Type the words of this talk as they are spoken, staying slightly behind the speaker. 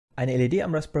Eine LED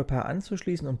am Raspberry Pi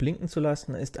anzuschließen und blinken zu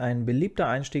lassen, ist ein beliebter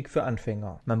Einstieg für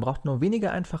Anfänger. Man braucht nur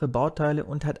wenige einfache Bauteile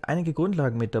und hat einige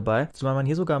Grundlagen mit dabei, zumal man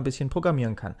hier sogar ein bisschen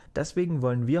programmieren kann. Deswegen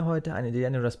wollen wir heute eine LED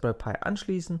an den Raspberry Pi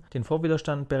anschließen, den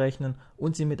Vorwiderstand berechnen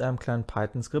und sie mit einem kleinen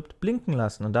Python-Skript blinken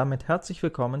lassen. Und damit herzlich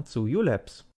willkommen zu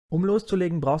U-Labs. Um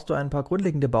loszulegen, brauchst du ein paar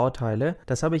grundlegende Bauteile.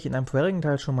 Das habe ich in einem vorherigen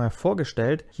Teil schon mal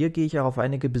vorgestellt. Hier gehe ich auch auf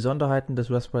einige Besonderheiten des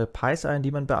Raspberry Pis ein,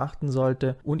 die man beachten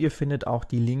sollte. Und ihr findet auch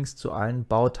die Links zu allen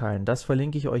Bauteilen. Das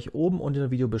verlinke ich euch oben und in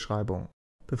der Videobeschreibung.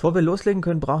 Bevor wir loslegen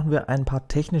können, brauchen wir ein paar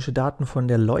technische Daten von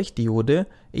der Leuchtdiode.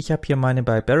 Ich habe hier meine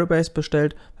bei Berrybase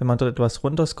bestellt. Wenn man dort etwas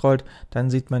runterscrollt, dann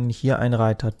sieht man hier einen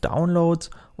Reiter Downloads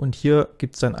und hier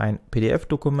gibt es dann ein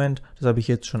PDF-Dokument. Das habe ich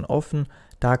jetzt schon offen.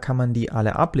 Da kann man die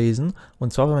alle ablesen.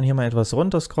 Und zwar, wenn man hier mal etwas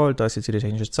runterscrollt, da ist jetzt hier die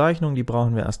technische Zeichnung, die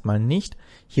brauchen wir erstmal nicht.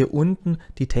 Hier unten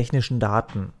die technischen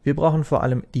Daten. Wir brauchen vor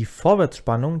allem die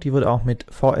Vorwärtsspannung, die wird auch mit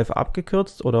VF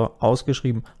abgekürzt oder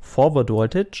ausgeschrieben Forward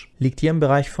Voltage. Liegt hier im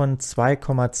Bereich von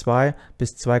 2,2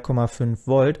 bis 2,5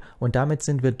 Volt und damit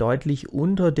sind wir deutlich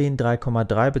unter den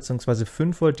 3,3 bzw.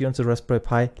 5 Volt, die unser Raspberry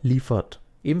Pi liefert.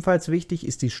 Ebenfalls wichtig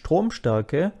ist die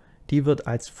Stromstärke. Die wird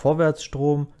als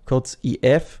Vorwärtsstrom, kurz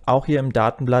IF, auch hier im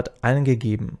Datenblatt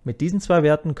angegeben. Mit diesen zwei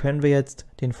Werten können wir jetzt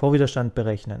den Vorwiderstand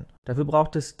berechnen. Dafür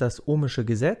braucht es das ohmische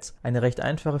Gesetz, eine recht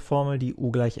einfache Formel, die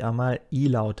U gleich R mal I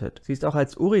lautet. Sie ist auch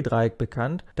als Uri-Dreieck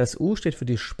bekannt. Das U steht für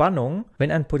die Spannung,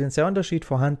 wenn ein Potentialunterschied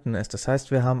vorhanden ist. Das heißt,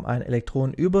 wir haben einen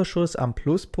Elektronenüberschuss am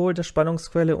Pluspol der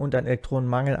Spannungsquelle und einen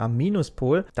Elektronenmangel am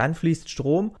Minuspol. Dann fließt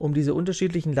Strom, um diese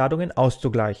unterschiedlichen Ladungen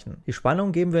auszugleichen. Die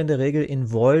Spannung geben wir in der Regel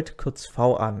in Volt, kurz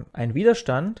V an. Ein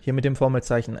Widerstand, hier mit dem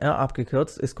Formelzeichen R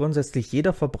abgekürzt, ist grundsätzlich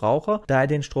jeder Verbraucher, da er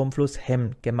den Stromfluss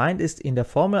hemmt. Gemeint ist in der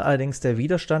Formel allerdings der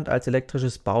Widerstand als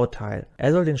elektrisches Bauteil.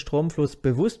 Er soll den Stromfluss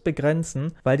bewusst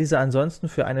begrenzen, weil dieser ansonsten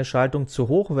für eine Schaltung zu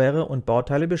hoch wäre und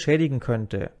Bauteile beschädigen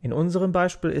könnte. In unserem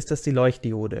Beispiel ist das die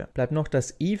Leuchtdiode. Bleibt noch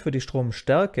das I für die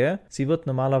Stromstärke. Sie wird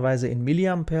normalerweise in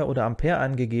Milliampere oder Ampere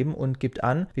angegeben und gibt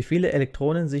an, wie viele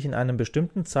Elektronen sich in einem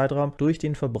bestimmten Zeitraum durch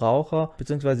den Verbraucher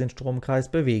bzw. den Stromkreis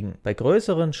bewegen. Bei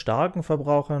größeren, starken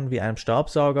Verbrauchern wie einem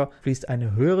Staubsauger fließt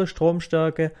eine höhere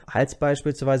Stromstärke als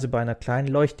beispielsweise bei einer kleinen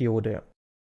Leuchtdiode.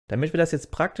 Damit wir das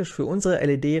jetzt praktisch für unsere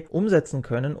LED umsetzen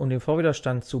können, um den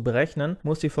Vorwiderstand zu berechnen,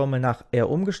 muss die Formel nach R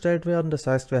umgestellt werden. Das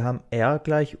heißt, wir haben R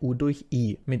gleich U durch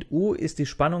I. Mit U ist die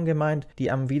Spannung gemeint, die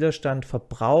am Widerstand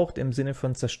verbraucht im Sinne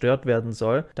von zerstört werden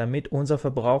soll, damit unser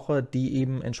Verbraucher die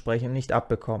eben entsprechend nicht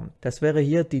abbekommt. Das wäre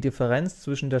hier die Differenz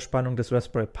zwischen der Spannung des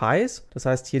Raspberry Pis, das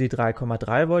heißt hier die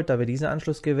 3,3 Volt, da wir diesen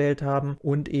Anschluss gewählt haben,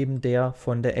 und eben der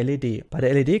von der LED. Bei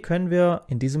der LED können wir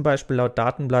in diesem Beispiel laut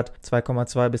Datenblatt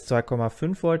 2,2 bis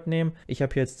 2,5 Volt nehmen. Ich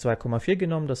habe hier jetzt 2,4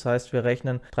 genommen, das heißt, wir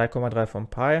rechnen 3,3 vom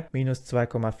Pi minus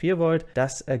 2,4 Volt.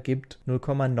 Das ergibt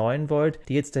 0,9 Volt,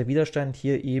 die jetzt der Widerstand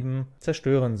hier eben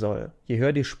zerstören soll. Je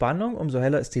höher die Spannung, umso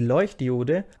heller ist die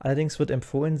Leuchtdiode. Allerdings wird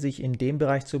empfohlen, sich in dem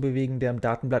Bereich zu bewegen, der im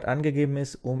Datenblatt angegeben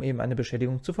ist, um eben eine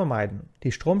Beschädigung zu vermeiden.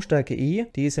 Die Stromstärke I,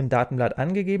 die ist im Datenblatt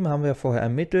angegeben, haben wir vorher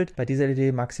ermittelt. Bei dieser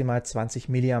LED maximal 20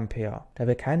 mA. Da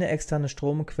wir keine externe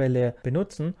Stromquelle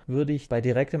benutzen, würde ich bei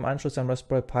direktem Anschluss am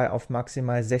Raspberry Pi auf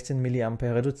maximal 16 mA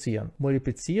reduzieren.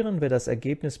 Multiplizieren wir das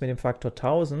Ergebnis mit dem Faktor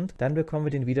 1000, dann bekommen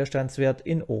wir den Widerstandswert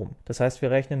in Ohm. Das heißt,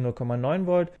 wir rechnen 0,9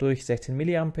 Volt durch 16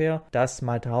 mA, das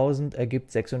mal 1000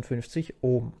 ergibt 56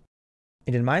 Ohm.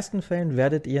 In den meisten Fällen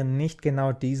werdet ihr nicht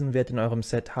genau diesen Wert in eurem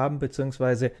Set haben,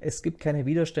 beziehungsweise es gibt keine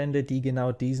Widerstände, die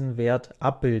genau diesen Wert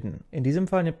abbilden. In diesem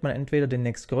Fall nimmt man entweder den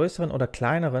nächstgrößeren oder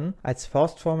kleineren, als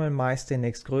Faustformel meist den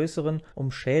nächstgrößeren,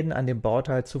 um Schäden an dem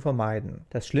Bauteil zu vermeiden.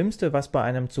 Das Schlimmste, was bei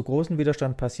einem zu großen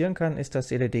Widerstand passieren kann, ist, dass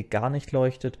die LED gar nicht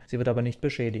leuchtet, sie wird aber nicht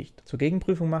beschädigt. Zur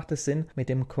Gegenprüfung macht es Sinn, mit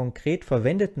dem konkret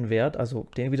verwendeten Wert, also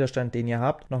den Widerstand, den ihr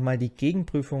habt, nochmal die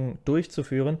Gegenprüfung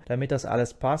durchzuführen, damit das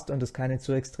alles passt und es keine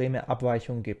zu extreme Abweichung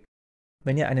gibt.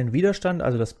 Wenn ihr einen Widerstand,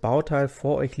 also das Bauteil,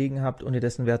 vor euch liegen habt und ihr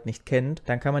dessen Wert nicht kennt,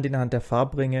 dann kann man den anhand der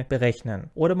Farbringe berechnen.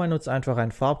 Oder man nutzt einfach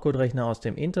einen Farbcode-Rechner aus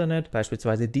dem Internet,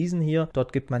 beispielsweise diesen hier.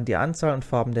 Dort gibt man die Anzahl und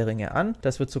Farben der Ringe an.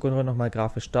 Das wird zur Kontrolle nochmal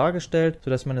grafisch dargestellt,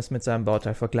 sodass man es mit seinem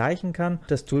Bauteil vergleichen kann.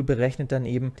 Das Tool berechnet dann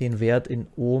eben den Wert in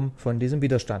Ohm von diesem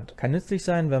Widerstand. Kann nützlich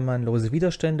sein, wenn man lose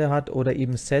Widerstände hat oder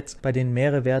eben Sets, bei denen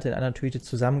mehrere Werte in einer Tüte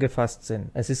zusammengefasst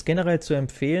sind. Es ist generell zu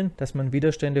empfehlen, dass man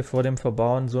Widerstände vor dem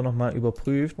Verbauen so nochmal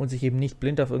überprüft und sich eben nicht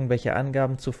blind auf irgendwelche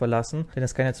Angaben zu verlassen, denn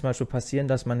es kann ja zum Beispiel passieren,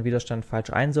 dass man einen Widerstand falsch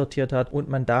einsortiert hat und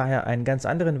man daher einen ganz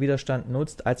anderen Widerstand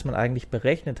nutzt, als man eigentlich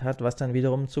berechnet hat, was dann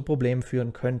wiederum zu Problemen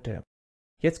führen könnte.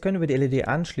 Jetzt können wir die LED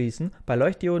anschließen. Bei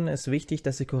Leuchtdioden ist wichtig,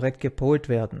 dass sie korrekt gepolt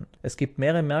werden. Es gibt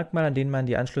mehrere Merkmale, an denen man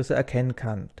die Anschlüsse erkennen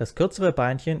kann. Das kürzere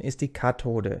Beinchen ist die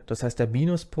Kathode, das heißt der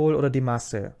Minuspol oder die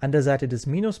Masse. An der Seite des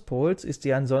Minuspols ist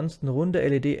die ansonsten runde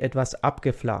LED etwas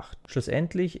abgeflacht.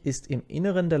 Schlussendlich ist im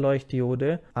Inneren der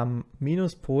Leuchtdiode am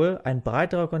Minuspol ein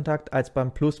breiterer Kontakt als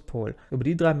beim Pluspol. Über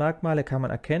die drei Merkmale kann man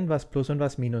erkennen, was Plus und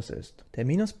was Minus ist. Der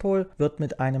Minuspol wird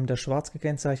mit einem der schwarz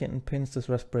gekennzeichneten Pins des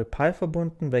Raspberry Pi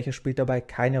verbunden, welcher spielt dabei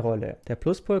keine Rolle. Der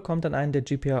Pluspol kommt an einen der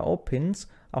GPIO-Pins,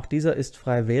 auch dieser ist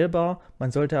frei wählbar,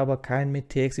 man sollte aber keinen mit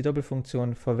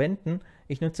TXI-Doppelfunktion verwenden.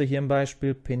 Ich nutze hier im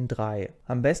Beispiel Pin 3.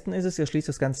 Am besten ist es, ihr schließt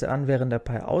das Ganze an, während der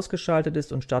Pi ausgeschaltet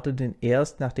ist und startet ihn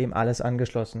erst, nachdem alles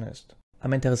angeschlossen ist.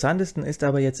 Am interessantesten ist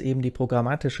aber jetzt eben die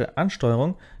programmatische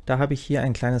Ansteuerung. Da habe ich hier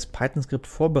ein kleines Python-Skript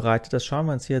vorbereitet, das schauen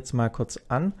wir uns hier jetzt mal kurz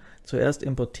an. Zuerst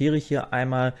importiere ich hier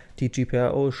einmal die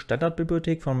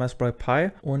GPIO-Standardbibliothek von Raspberry Pi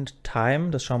und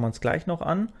Time, das schauen wir uns gleich noch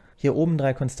an. Hier oben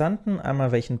drei Konstanten,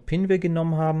 einmal welchen Pin wir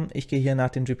genommen haben. Ich gehe hier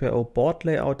nach dem GPIO Board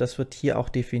Layout, das wird hier auch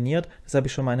definiert. Das habe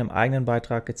ich schon mal in einem eigenen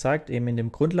Beitrag gezeigt, eben in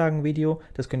dem Grundlagenvideo.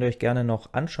 Das könnt ihr euch gerne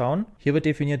noch anschauen. Hier wird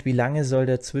definiert, wie lange soll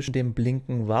der zwischen dem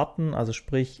Blinken warten, also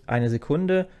sprich eine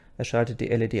Sekunde. Er schaltet die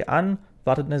LED an,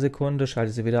 wartet eine Sekunde,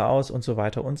 schaltet sie wieder aus und so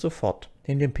weiter und so fort.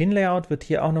 Neben dem Pin-Layout wird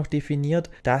hier auch noch definiert,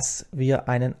 dass wir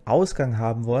einen Ausgang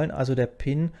haben wollen, also der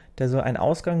Pin, der soll ein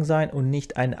Ausgang sein und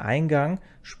nicht ein Eingang,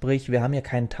 sprich wir haben hier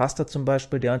keinen Taster zum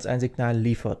Beispiel, der uns ein Signal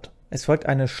liefert. Es folgt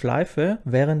eine Schleife,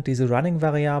 während diese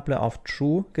Running-Variable auf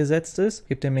True gesetzt ist.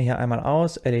 Gibt er mir hier einmal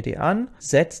aus, LED an,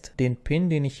 setzt den Pin,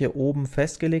 den ich hier oben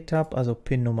festgelegt habe, also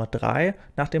Pin Nummer 3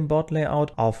 nach dem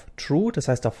Board-Layout auf True, das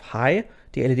heißt auf High.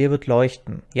 Die LED wird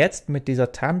leuchten. Jetzt mit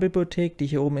dieser Time-Bibliothek, die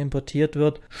hier oben importiert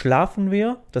wird, schlafen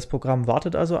wir. Das Programm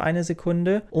wartet also eine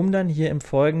Sekunde, um dann hier im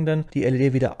Folgenden die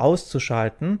LED wieder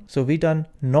auszuschalten, sowie dann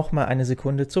nochmal eine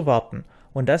Sekunde zu warten.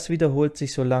 Und das wiederholt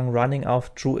sich, solange Running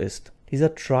auf True ist.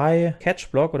 Dieser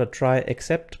Try-Catch-Block oder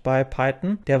Try-Except bei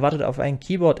Python, der wartet auf einen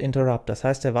Keyboard-Interrupt. Das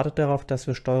heißt, er wartet darauf, dass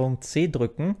wir STRG C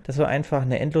drücken. Das soll einfach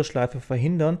eine Endlosschleife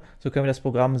verhindern. So können wir das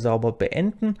Programm sauber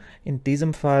beenden. In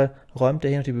diesem Fall räumt er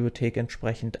hier noch die Bibliothek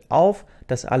entsprechend auf,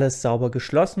 dass alles sauber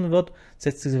geschlossen wird,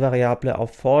 setzt diese Variable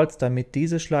auf False, damit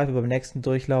diese Schleife beim nächsten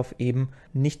Durchlauf eben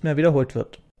nicht mehr wiederholt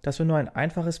wird. Das war nur ein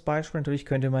einfaches Beispiel. Natürlich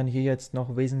könnte man hier jetzt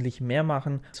noch wesentlich mehr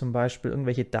machen, zum Beispiel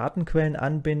irgendwelche Datenquellen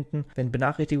anbinden, wenn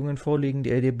Benachrichtigungen vorliegen, die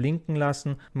LED blinken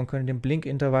lassen, man könnte den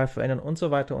Blinkintervall verändern und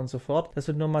so weiter und so fort. Das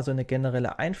wird nur mal so eine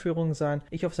generelle Einführung sein.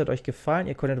 Ich hoffe, es hat euch gefallen,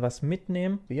 ihr konntet was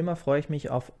mitnehmen. Wie immer freue ich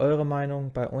mich auf eure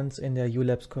Meinung bei uns in der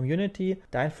U-Labs Community,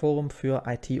 dein Forum für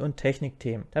IT- und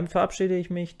Technikthemen. Damit verabschiede ich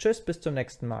mich. Tschüss, bis zum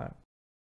nächsten Mal.